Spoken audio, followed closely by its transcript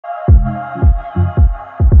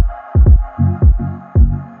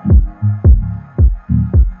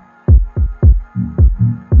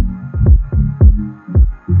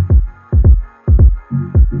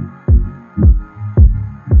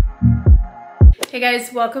Hey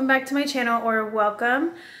guys, welcome back to my channel, or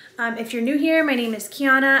welcome. If you're new here, my name is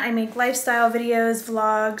Kiana. I make lifestyle videos,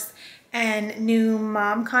 vlogs, and new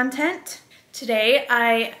mom content. Today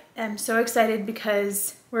I am so excited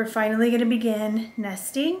because we're finally going to begin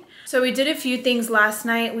nesting. So we did a few things last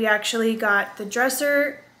night. We actually got the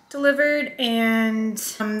dresser delivered and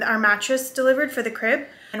our mattress delivered for the crib.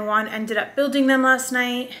 And Juan ended up building them last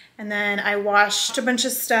night. And then I washed a bunch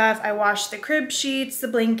of stuff. I washed the crib sheets, the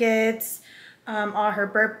blankets, all her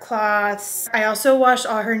burp cloths. I also washed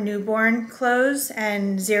all her newborn clothes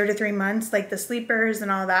and 0 to 3 months, like the sleepers and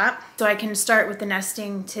all that. So I can start with the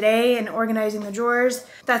nesting today and organizing the drawers.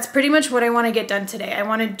 That's pretty much what I want to get done today. I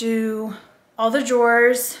want to do all the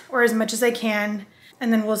drawers, or as much as I can,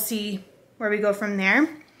 and then we'll see where we go from there.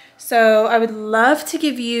 So I would love to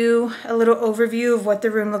give you a little overview of what the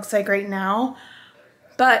room looks like right now,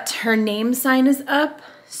 but her name sign is up,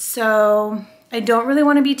 so I don't really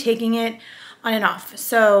want to be taking it on and off.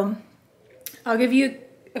 So I'll give you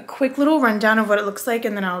a quick little rundown of what it looks like,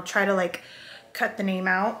 and then I'll try to like cut the name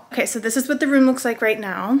out. Okay, so this is what the room looks like right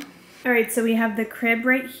now. All right, so we have the crib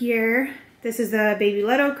right here. This is the baby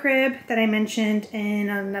Leto crib that I mentioned in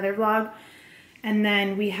another vlog. And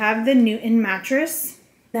then we have the Newton mattress.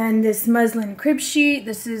 Then this muslin crib sheet.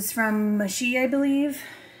 This is from Mushy, I believe.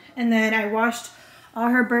 And then I washed all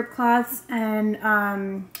her burp cloths and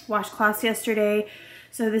washcloths yesterday.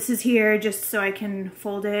 So this is here just so I can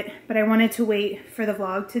fold it, but I wanted to wait for the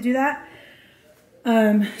vlog to do that. So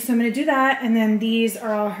I'm gonna do that, and then these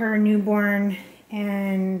are all her newborn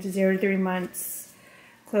and 0 to 3 months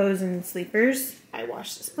clothes and sleepers. I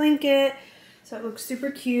washed this blanket, so it looks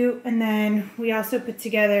super cute. And then we also put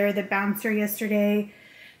together the bouncer yesterday.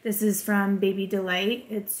 This is from Baby Delight.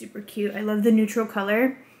 It's super cute. I love the neutral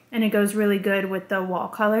color, and it goes really good with the wall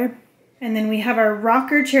color. And then we have our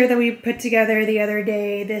rocker chair that we put together the other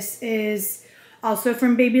day. This is also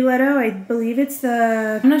from Baby Leto. I believe it's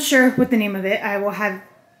I'm not sure what the name of it. I will have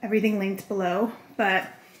everything linked below, but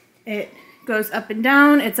it goes up and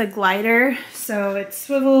down. It's a glider, so it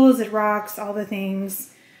swivels, it rocks, all the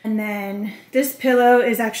things. And then this pillow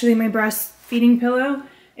is actually my breastfeeding pillow.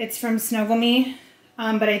 It's from Snuggle Me,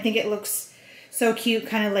 but I think it looks so cute,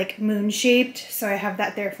 kind of like moon shaped, so I have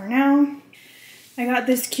that there for now. I got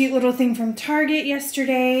this cute little thing from Target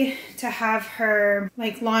yesterday to have her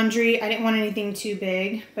like laundry. I didn't want anything too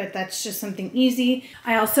big, but that's just something easy.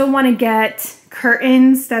 I also want to get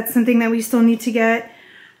curtains. That's something that we still need to get.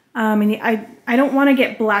 And I don't want to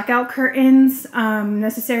get blackout curtains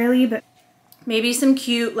necessarily, but maybe some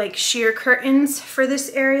cute like sheer curtains for this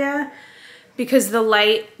area, because the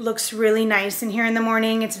light looks really nice in here in the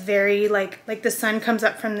morning. It's very like the sun comes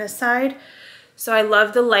up from this side. So I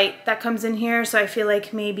love the light that comes in here. So I feel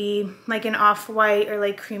like maybe like an off-white or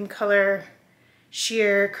like cream color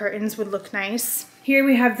sheer curtains would look nice. Here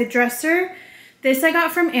we have the dresser. This I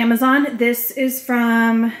got from Amazon. This is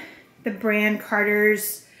from the brand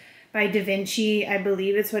Carter's by Da Vinci, I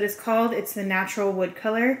believe it's what it's called. It's the natural wood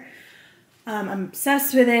color. I'm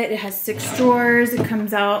obsessed with it. It has 6 drawers. It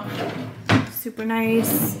comes out super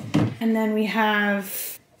nice. And then we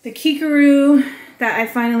have the Kikaroo that I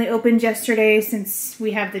finally opened yesterday since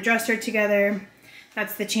we have the dresser together.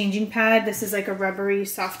 That's the changing pad. This is like a rubbery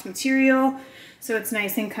soft material, so it's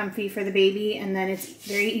nice and comfy for the baby, and then it's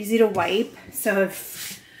very easy to wipe. So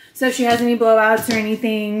if she has any blowouts or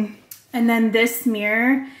anything. And then this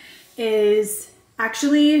mirror is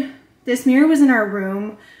actually, this mirror was in our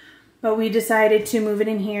room, but we decided to move it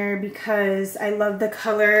in here because I love the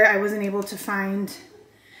color. I wasn't able to find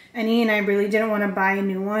any, and I really didn't want to buy a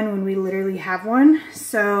new one when we literally have one.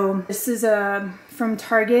 So this is from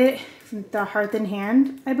Target, from the Hearth and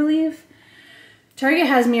Hand, I believe. Target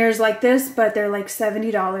has mirrors like this, but they're like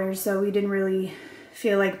 $70, so we didn't really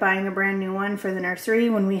feel like buying a brand new one for the nursery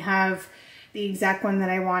when we have the exact one that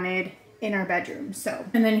I wanted in our bedroom. So,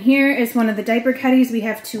 and then here is one of the diaper caddies. We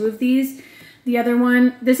have 2 of these. The other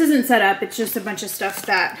one, this isn't set up, it's just a bunch of stuff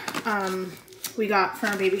that we got from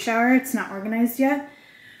our baby shower. It's not organized yet.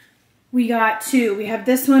 We got 2. We have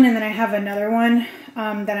this one, and then I have another one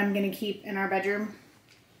that I'm going to keep in our bedroom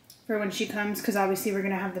for when she comes, because obviously we're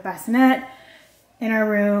going to have the bassinet in our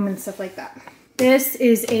room and stuff like that. This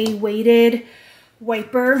is a weighted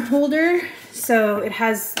wiper holder. So it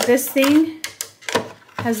has this thing,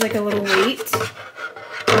 has like a little weight,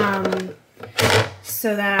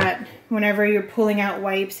 so that whenever you're pulling out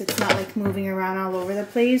wipes, it's not like moving around all over the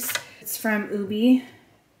place. It's from Ubi.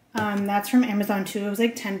 That's from Amazon too. It was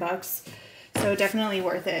like 10 bucks, so definitely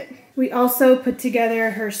worth it. We also put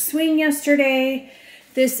together her swing yesterday.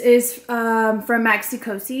 This is from Maxi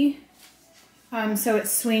Cosi. So it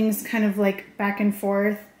swings kind of like back and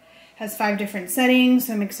forth. Has 5 different settings,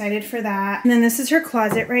 so I'm excited for that. And then this is her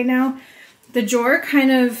closet right now. The drawer kind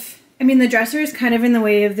of, I mean, the dresser is kind of in the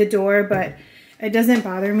way of the door, but it doesn't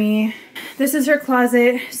bother me. This is her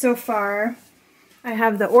closet so far. I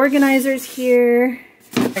have the organizers here.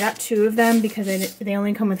 I got 2 of them because they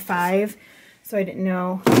only come with 5, so I didn't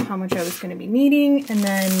know how much I was going to be needing. And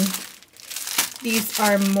then these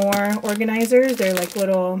are more organizers. They're like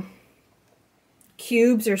little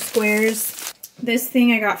cubes or squares. This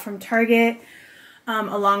thing I got from Target,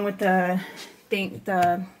 along with the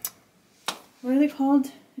what are they called?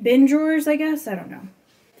 Bin drawers, I guess? I don't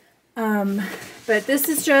know. But this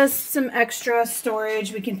is just some extra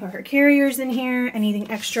storage. We can put her carriers in here, anything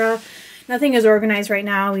extra. Nothing is organized right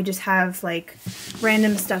now. We just have like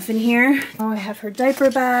random stuff in here. Oh, I have her diaper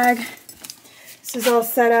bag. This is all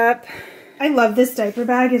set up. I love this diaper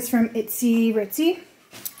bag. It's from Itsy Ritsy.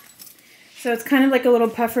 So it's kind of like a little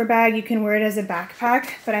puffer bag. You can wear it as a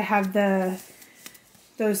backpack, but I have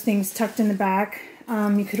those things tucked in the back.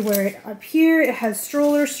 You could wear it up here. It has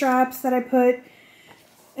stroller straps that I put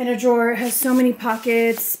in a drawer. It has so many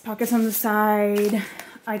pockets on the side.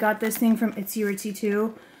 I got this thing from Itsy Ritsy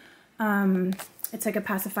too. It's like a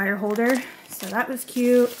pacifier holder, so that was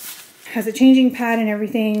cute. Has a changing pad and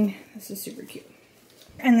everything. This is super cute.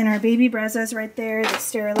 And then our baby Breza's right there, the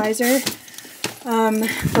sterilizer.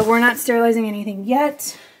 But we're not sterilizing anything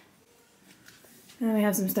yet. And we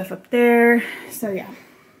have some stuff up there, so yeah.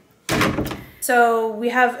 So we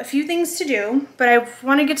have a few things to do, but I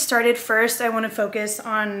want to get started first. I want to focus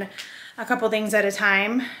on a couple things at a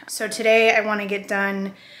time. So today I want to get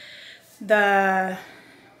done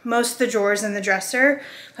most of the drawers in the dresser,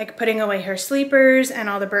 like putting away her sleepers and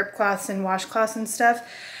all the burp cloths and washcloths and stuff.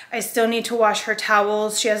 I still need to wash her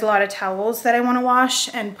towels. She has a lot of towels that I want to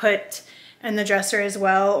wash and put in the dresser as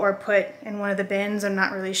well, or put in one of the bins. I'm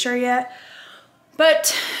not really sure yet.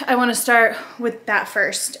 But I want to start with that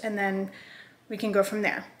first, and then we can go from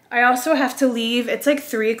there. I also have to leave. It's like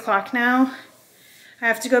 3 o'clock now. I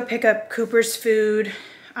have to go pick up Cooper's food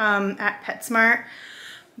at PetSmart,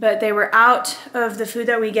 but they were out of the food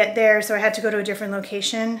that we get there, so I had to go to a different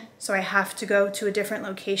location. So I have to go to a different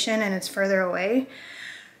location, and it's further away.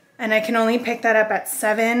 And I can only pick that up at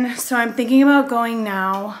 7. So I'm thinking about going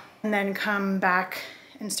now and then come back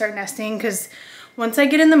and start nesting, because once I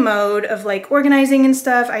get in the mode of like organizing and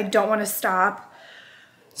stuff, I don't want to stop.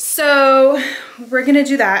 So we're gonna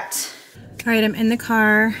do that. All right, I'm in the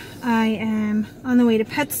car. I am on the way to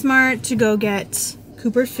PetSmart to go get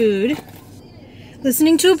Cooper food.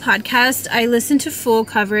 Listening to a podcast. I listened to Full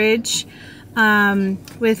Coverage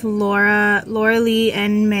with Laura Lee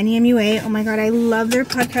and Manny MUA. Oh my god, I love their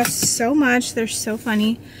podcast so much. They're so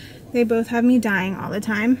funny. They both have me dying all the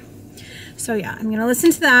time. So yeah, I'm gonna listen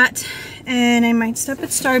to that, and I might stop at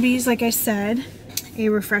Starbucks like I said. A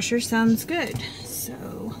refresher sounds good. So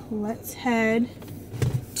let's head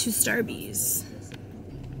to Starbucks.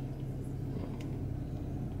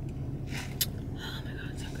 Oh my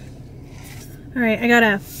god, so good. All right, I got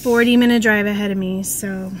a 40-minute drive ahead of me,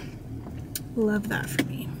 so love that for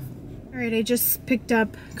me. All right, I just picked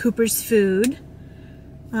up Cooper's food,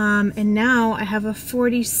 and now I have a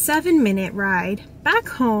 47-minute ride back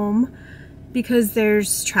home because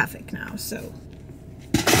there's traffic now. So,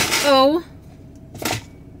 oh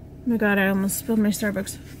my god, I almost spilled my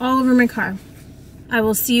Starbucks all over my car. I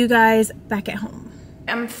will see you guys back at home.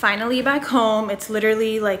 I'm finally back home. It's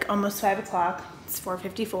literally like almost 5 o'clock. It's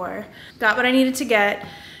 4:54. Got what I needed to get,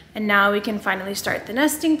 and now we can finally start the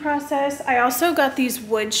nesting process. I also got these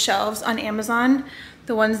wood shelves on Amazon,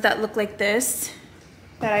 the ones that look like this,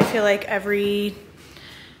 that I feel like every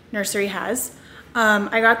nursery has.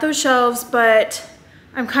 I got those shelves, but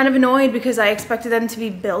I'm kind of annoyed because I expected them to be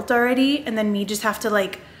built already and then me just have to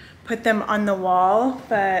like put them on the wall,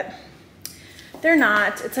 but they're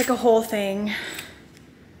not. It's like a whole thing,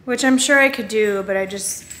 which I'm sure I could do, but I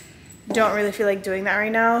just don't really feel like doing that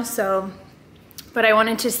right now. So, but I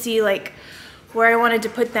wanted to see like where I wanted to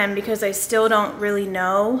put them because I still don't really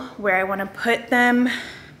know where I want to put them.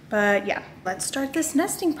 But yeah, let's start this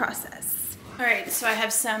nesting process. All right, so I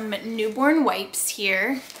have some newborn wipes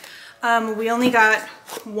here. We only got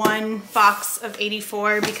 1 box of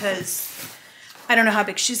 84 because I don't know how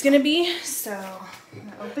big she's gonna be. So I'm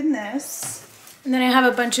gonna open this. And then I have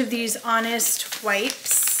a bunch of these Honest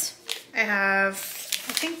wipes. I have,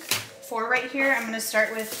 I think, 4 right here. I'm gonna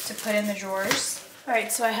start with to put in the drawers. All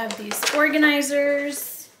right, so I have these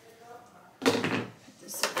organizers. Put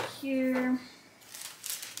this up here.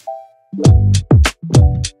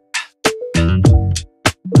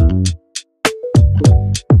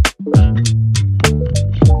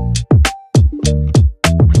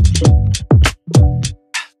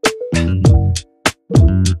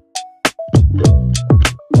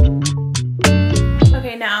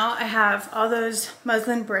 have all those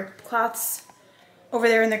muslin brick cloths over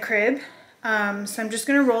there in the crib. So I'm just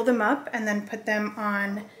gonna roll them up and then put them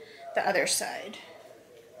on the other side.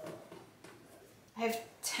 I have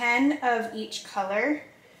 10 of each color.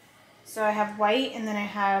 So I have white and then I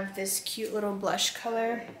have this cute little blush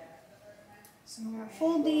color. So I'm gonna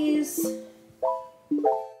fold these.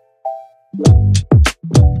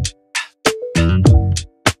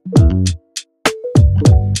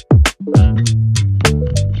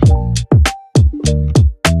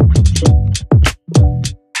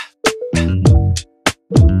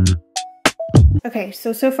 Okay,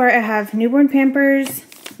 so far I have newborn Pampers,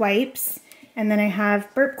 wipes, and then I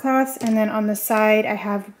have burp cloths, and then on the side I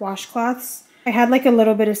have washcloths. I had like a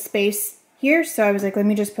little bit of space here, so I was like, let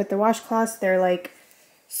me just put the washcloths. They're like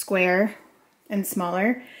square and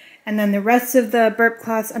smaller. And then the rest of the burp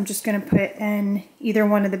cloths I'm just gonna put in either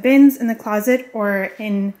one of the bins in the closet or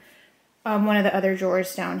in one of the other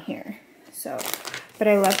drawers down here. So, but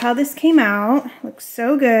I love how this came out. Looks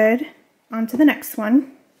so good. On to the next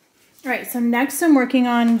one. All right, so next I'm working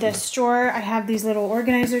on this drawer. I have these little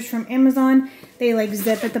organizers from Amazon. They like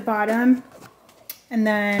zip at the bottom. And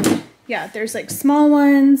then, yeah, there's like small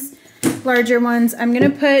ones, larger ones. I'm gonna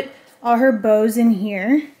put all her bows in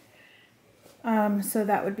here. So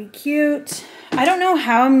that would be cute. I don't know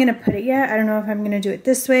how I'm gonna put it yet. I don't know if I'm gonna do it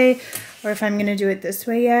this way or if I'm gonna do it this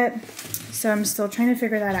way yet. So I'm still trying to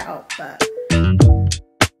figure that out, but.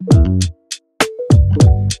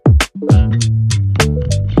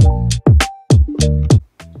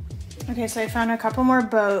 Okay, so I found a couple more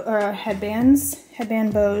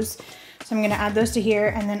headband bows. So I'm gonna add those to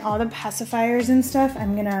here, and then all the pacifiers and stuff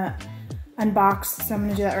I'm gonna unbox. So I'm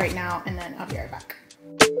gonna do that right now, and then I'll be right back.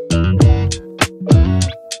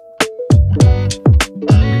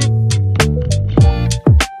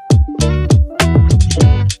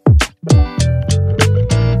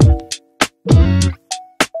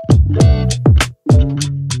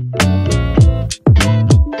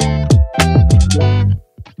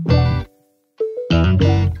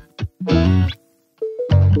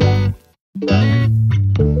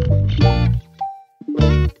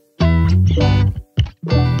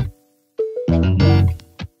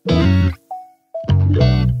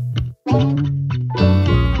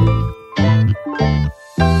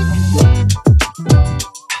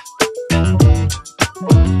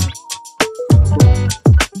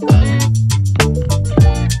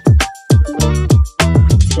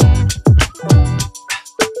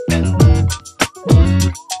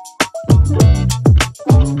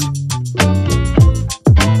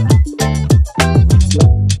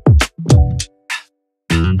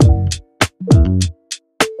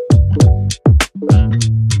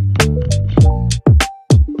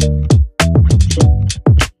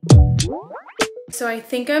 So I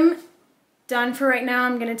think I'm done for right now.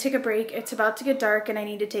 I'm gonna take a break. It's about to get dark and I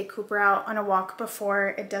need to take Cooper out on a walk before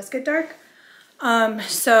it does get dark.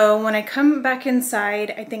 So when I come back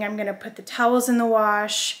inside, I think I'm gonna put the towels in the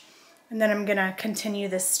wash and then I'm gonna continue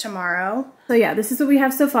this tomorrow. So yeah, this is what we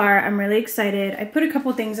have so far. I'm really excited. I put a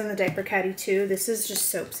couple things in the diaper caddy too. This is just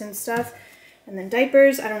soaps and stuff. And then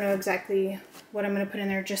diapers, I don't know exactly what I'm gonna put in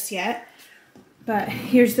there just yet. But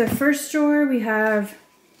here's the first drawer. We have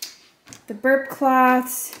the burp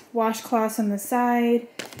cloths, washcloths on the side,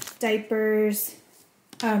 diapers,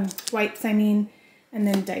 wipes I mean, and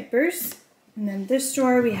then diapers. And then this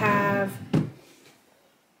drawer we have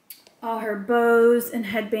all her bows and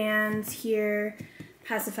headbands here,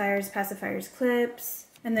 pacifiers, clips.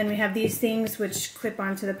 And then we have these things which clip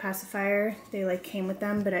onto the pacifier. They like came with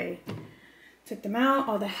them, but I took them out.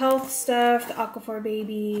 All the health stuff, the Aquaphor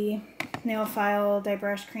baby, nail file, dye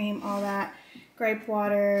brush cream, all that. Gripe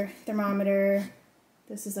water, thermometer.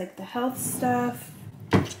 This is like the health stuff.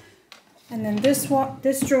 And then this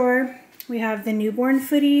drawer, we have the newborn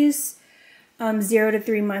footies, 0 to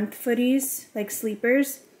 3 month footies, like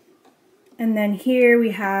sleepers. And then here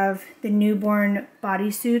we have the newborn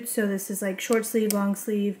bodysuits. So this is like short sleeve, long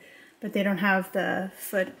sleeve, but they don't have the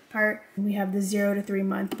foot part. We have the 0 to 3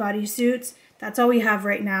 month bodysuits. That's all we have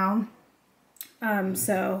right now.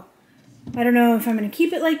 So I don't know if I'm gonna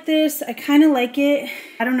keep it like this. I kind of like it.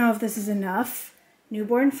 I don't know if this is enough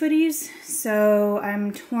newborn footies. So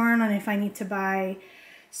I'm torn on if I need to buy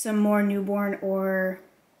some more newborn or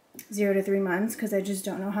 0 to 3 months because I just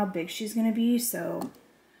don't know how big she's gonna be. So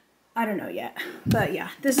I don't know yet. But yeah,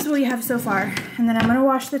 this is what we have so far. And then I'm gonna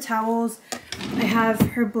wash the towels. I have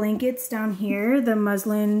her blankets down here, the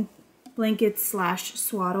muslin blankets slash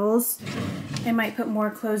swaddles. I might put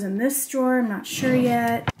more clothes in this drawer. I'm not sure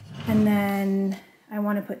yet. And then I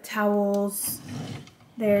want to put towels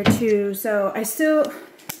there too. So I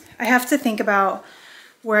have to think about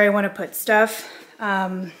where I want to put stuff.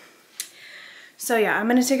 So yeah, I'm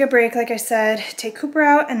gonna take a break, like I said, take Cooper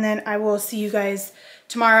out, and then I will see you guys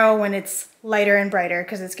tomorrow when it's lighter and brighter,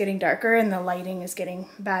 because it's getting darker and the lighting is getting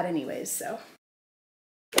bad anyways, so.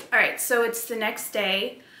 All right, so it's the next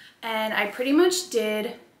day, and I pretty much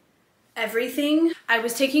did everything. I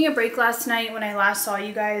was taking a break last night when I last saw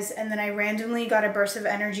you guys, and then I randomly got a burst of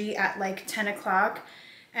energy at like 10 o'clock,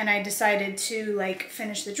 and I decided to like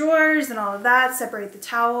finish the drawers and all of that, separate the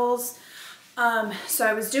towels. So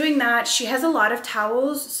I was doing that. She has a lot of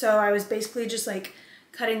towels, so I was basically just like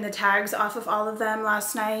cutting the tags off of all of them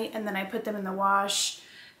last night, and then I put them in the wash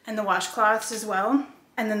and the washcloths as well.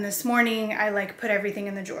 And then this morning I like put everything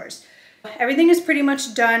in the drawers. Everything is pretty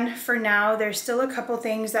much done for now. There's still a couple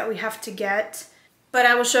things that we have to get, but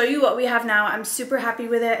I will show you what we have now. I'm super happy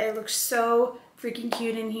with it. It looks so freaking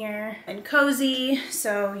cute in here and cozy.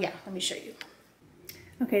 So yeah, let me show you.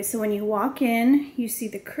 Okay, so when you walk in, you see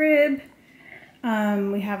the crib.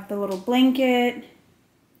 We have the little blanket.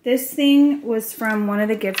 This thing was from one of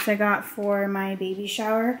the gifts I got for my baby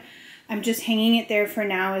shower. I'm just hanging it there for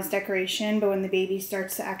now as decoration, but when the baby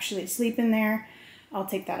starts to actually sleep in there, I'll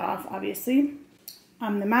take that off, obviously. The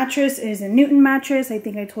mattress is a Newton mattress. I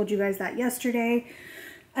think I told you guys that yesterday.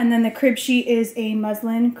 And then the crib sheet is a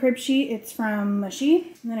muslin crib sheet. It's from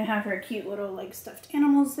Mushy. And then I have her cute little like stuffed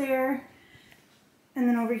animals there. And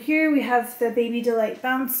then over here we have the Baby Delight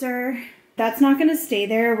bouncer. That's not gonna stay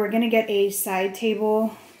there. We're gonna get a side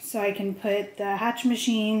table so I can put the hatch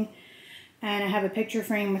machine, and I have a picture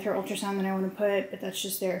frame with her ultrasound that I want to put, but that's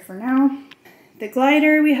just there for now. The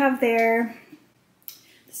glider we have there.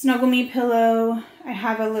 The Snuggle Me pillow. I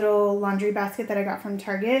have a little laundry basket that I got from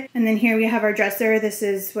Target. And then here we have our dresser. This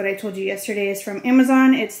is what I told you yesterday is from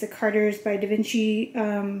Amazon. It's the Carter's by Da Vinci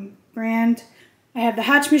brand. I have the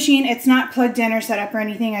hatch machine. It's not plugged in or set up or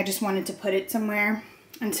anything. I just wanted to put it somewhere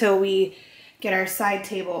until we get our side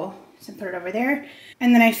table. So put it over there.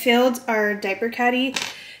 And then I filled our diaper caddy.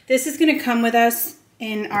 This is gonna come with us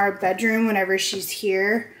in our bedroom whenever she's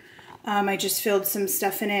here. I just filled some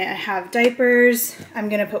stuff in it. I have diapers. I'm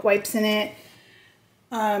gonna put wipes in it.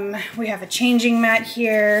 We have a changing mat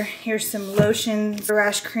here. Here's some lotions,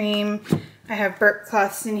 rash cream. I have burp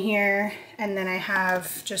cloths in here. And then I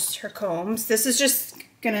have just her combs. This is just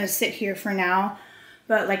gonna sit here for now.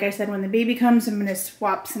 But like I said, when the baby comes, I'm gonna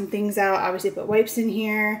swap some things out. Obviously put wipes in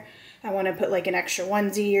here. I wanna put like an extra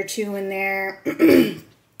onesie or two in there.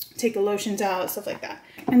 Take the lotions out, stuff like that.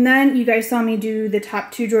 And then you guys saw me do the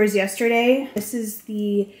top two drawers yesterday. This is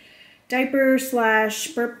the diaper slash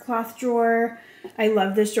burp cloth drawer. I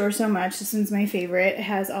love this drawer so much. This one's my favorite. It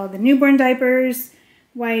has all the newborn diapers,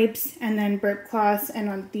 wipes, and then burp cloths, and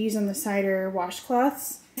on these on the side are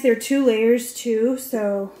washcloths. They're 2 layers too,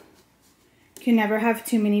 so you can never have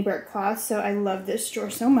too many burp cloths. So I love this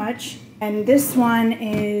drawer so much. And this one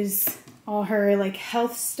is all her like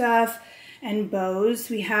health stuff and bows.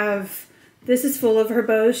 We have, this is full of her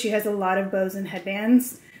bows. She has a lot of bows and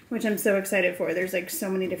headbands, which I'm so excited for. There's like so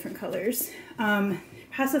many different colors.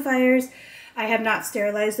 Pacifiers, I have not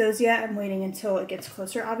sterilized those yet. I'm waiting until it gets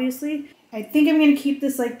closer, obviously. I think I'm gonna keep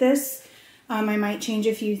this like this. I might change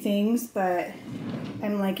a few things, but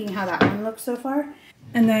I'm liking how that one looks so far.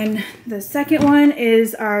 And then the second one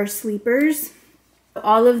is our sleepers.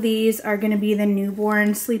 All of these are gonna be the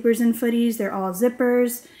newborn sleepers and footies. They're all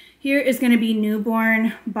zippers. Here is going to be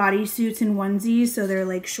newborn bodysuits and onesies, so they're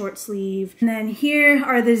like short sleeve. And then here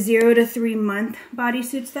are the 0 to 3 month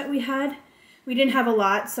bodysuits that we had. We didn't have a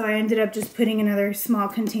lot, so I ended up just putting another small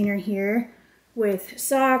container here with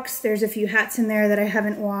socks. There's a few hats in there that I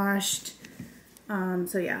haven't washed.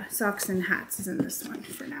 So yeah, socks and hats is in this one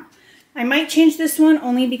for now. I might change this one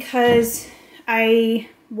only because I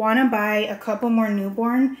want to buy a couple more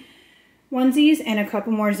newborn onesies and a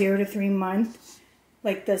couple more 0 to 3 month,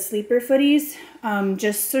 like the sleeper footies,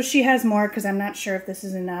 just so she has more, because I'm not sure if this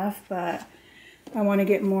is enough, but I want to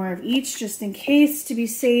get more of each just in case to be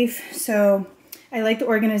safe. So I like the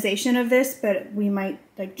organization of this, but we might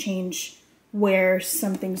like change where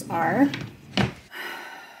some things are. I'm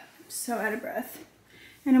so out of breath.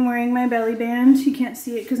 And I'm wearing my belly band. You can't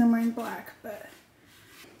see it because I'm wearing black, but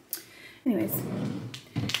anyways.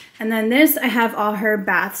 And then this, I have all her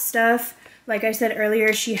bath stuff. Like I said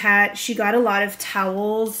earlier, she got a lot of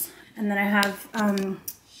towels, and then I have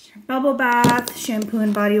bubble bath, shampoo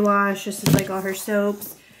and body wash. This is like all her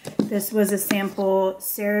soaps. This was a sample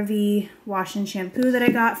CeraVe wash and shampoo that I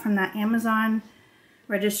got from that Amazon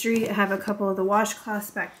registry. I have a couple of the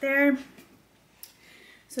washcloths back there.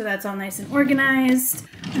 So that's all nice and organized.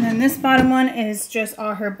 And then this bottom one is just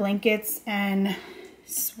all her blankets and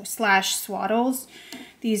slash swaddles.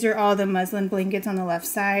 These are all the muslin blankets on the left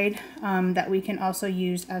side that we can also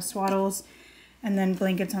use as swaddles. And then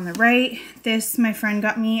blankets on the right. This my friend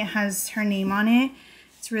got me. It has her name on it.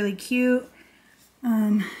 It's really cute.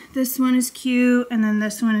 This one is cute, and then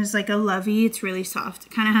this one is like a lovey. It's really soft.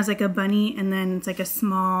 It kind of has like a bunny, and then it's like a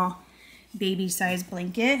small baby size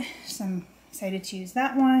blanket. So I'm excited to use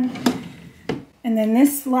that one. And then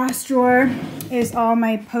this last drawer is all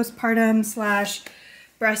my postpartum slash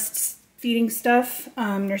breastfeeding stuff,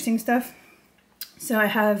 nursing stuff. So I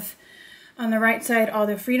have on the right side all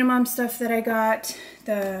the Freedom Mom stuff that I got,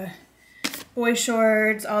 the boy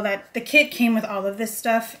shorts, all that. The kit came with all of this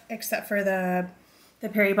stuff except for the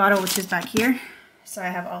Perry bottle, which is back here. So I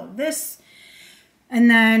have all of this. And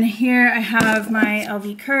then here I have my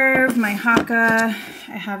LV Curve, my Haka.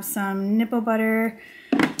 I have some nipple butter.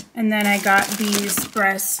 And then I got these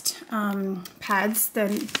breast pads,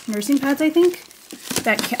 the nursing pads, I think,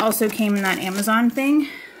 that also came in that Amazon thing.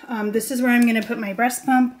 This is where I'm going to put my breast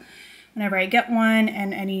pump whenever I get one,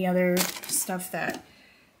 and any other stuff that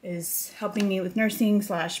is helping me with nursing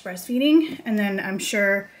slash breastfeeding. And then I'm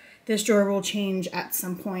sure this drawer will change at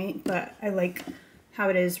some point, but I like how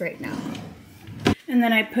it is right now. And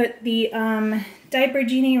then I put the diaper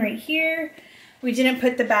genie right here. We didn't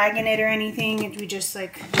put the bag in it or anything. We just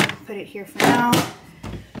like put it here for now.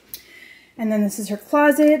 And then this is her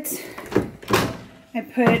closet. I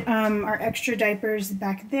put our extra diapers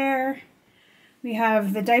back there. We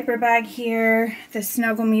have the diaper bag here, the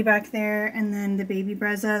Snuggle Me back there, and then the baby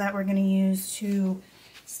Brezza that we're gonna use to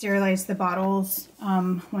sterilize the bottles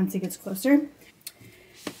once it gets closer.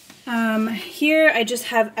 Here I just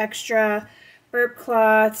have extra burp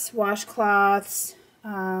cloths, washcloths,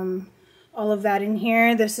 all of that in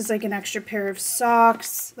here. This is like an extra pair of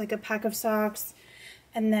socks, like a pack of socks.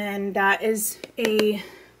 And then that is a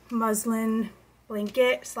muslin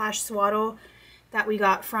blanket slash swaddle that we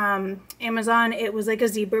got from Amazon. It was like a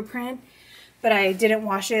zebra print, but I didn't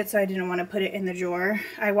wash it, so I didn't want to put it in the drawer.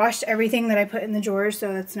 I washed everything that I put in the drawer,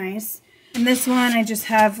 so that's nice. And this one, I just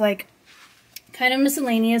have like kind of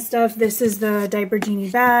miscellaneous stuff. This is the diaper genie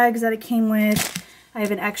bags that it came with. I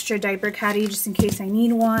have an extra diaper caddy just in case I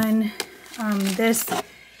need one. This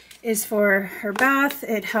is for her bath.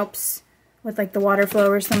 It helps with like the water flow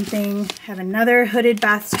or something. I have another hooded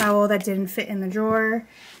bath towel that didn't fit in the drawer.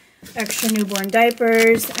 Extra newborn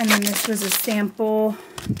diapers, and then this was a sample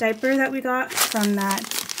diaper that we got from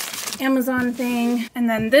that Amazon thing. And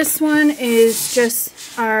then this one is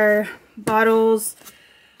just our bottles.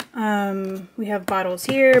 We have bottles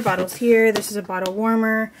here, bottles here. This is a bottle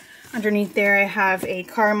warmer. Underneath there I have a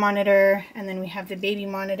car monitor, and then we have the baby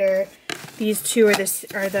monitor. These two are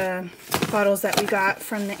the bottles that we got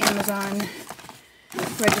from the Amazon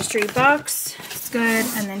registry box. It's good.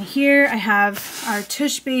 And then here I have our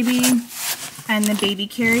Tush baby and the baby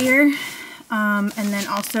carrier. And then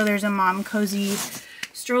also there's a Mom Cozy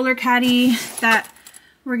stroller caddy that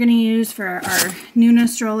we're going to use for our Nuna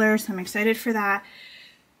stroller, so I'm excited for that.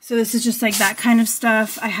 So this is just like that kind of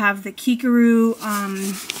stuff. I have the Kikaroo.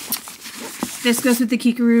 This goes with the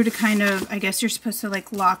Kikaroo to kind of, I guess you're supposed to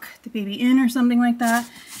like lock the baby in or something like that.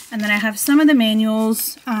 And then I have some of the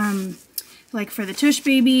manuals, like for the Tush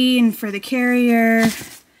baby and for the carrier,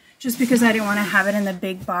 just because I didn't want to have it in the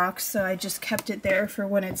big box, so I just kept it there for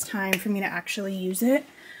when it's time for me to actually use it.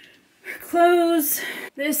 Clothes.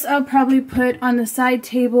 This I'll probably put on the side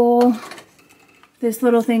table. This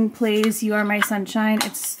little thing plays You Are My Sunshine.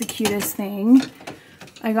 It's the cutest thing.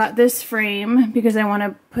 I got this frame because I want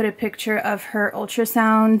to put a picture of her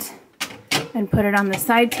ultrasound and put it on the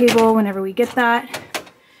side table whenever we get that.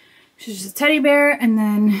 She's just a teddy bear. And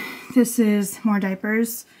then this is more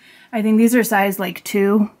diapers. I think these are size like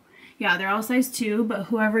 2. Yeah, they're all size 2, but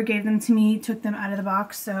whoever gave them to me took them out of the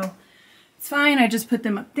box, so it's fine. I just put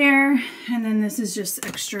them up there. And then this is just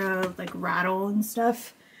extra like rattle and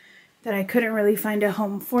stuff that I couldn't really find a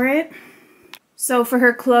home for it. So for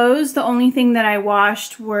her clothes, the only thing that I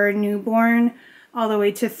washed were newborn all the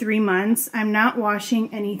way to 3 months. I'm not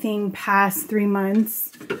washing anything past 3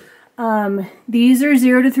 months. These are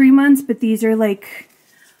 0 to 3 months, but these are like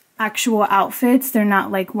actual outfits. They're not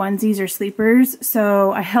like onesies or sleepers.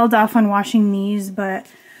 So I held off on washing these, but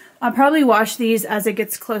I'll probably wash these as it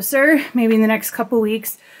gets closer, maybe in the next couple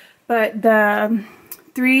weeks. But the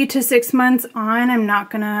 3 to 6 months on, I'm not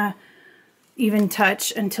gonna even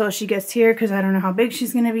touch until she gets here because I don't know how big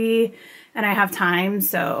she's gonna be and I have time,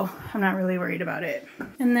 so I'm not really worried about it.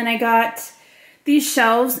 And then I got these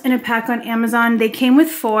shelves in a pack on Amazon. They came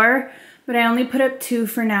with 4, but I only put up 2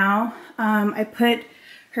 for now. I put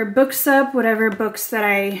her books up, whatever books that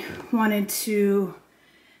I wanted to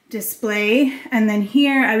display. And then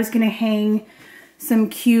here I was gonna hang some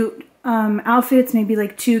cute outfits, maybe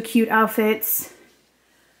like 2 cute outfits.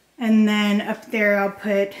 And then up there I'll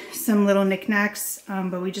put some little knickknacks,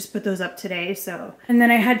 but we just put those up today, so. And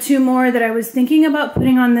then I had 2 more that I was thinking about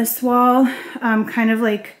putting on this wall, kind of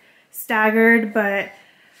like staggered, but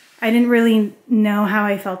I didn't really know how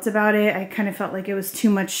I felt about it. I kind of felt like it was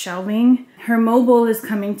too much shelving. Her mobile is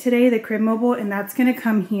coming today, the crib mobile, and that's gonna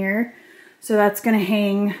come here. So that's gonna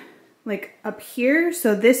hang like up here.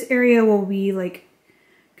 So this area will be like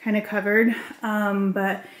kind of covered,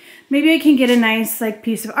 but maybe I can get a nice like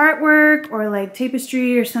piece of artwork or like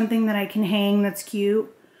tapestry or something that I can hang that's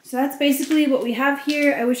cute. So that's basically what we have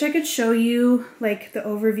here. I wish I could show you like the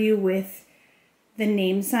overview with the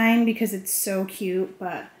name sign because it's so cute,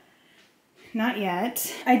 but not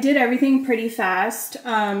yet. I did everything pretty fast.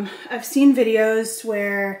 I've seen videos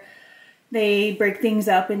where they break things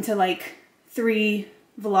up into like 3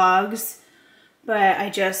 vlogs, but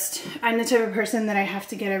I'm the type of person that I have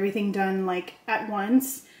to get everything done like at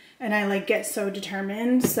once. And I like get so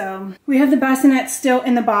determined. So we have the bassinet still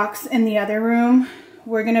in the box in the other room.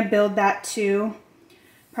 We're gonna build that too,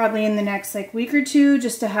 probably in the next like week or 2,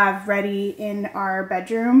 just to have ready in our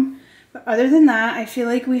bedroom. But other than that, I feel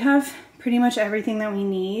like we have pretty much everything that we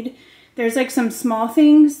need. There's like some small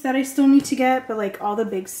things that I still need to get, but like all the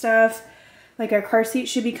big stuff, like our car seat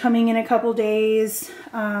should be coming in a couple days.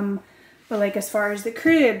 But like as far as the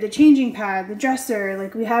crib, the changing pad, the dresser,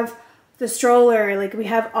 like we have the stroller, like we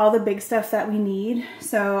have all the big stuff that we need.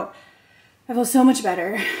 So I feel so much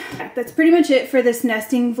better. That's pretty much it for this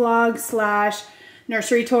nesting vlog slash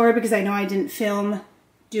nursery tour, because I know I didn't film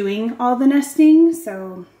doing all the nesting.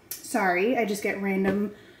 So sorry, I just get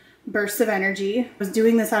random bursts of energy. I was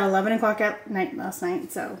doing this at 11 o'clock at night last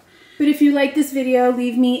night, so. But if you like this video,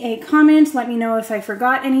 leave me a comment. Let me know if I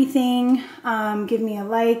forgot anything. Give me a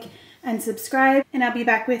like and subscribe, and I'll be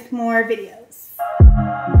back with more videos.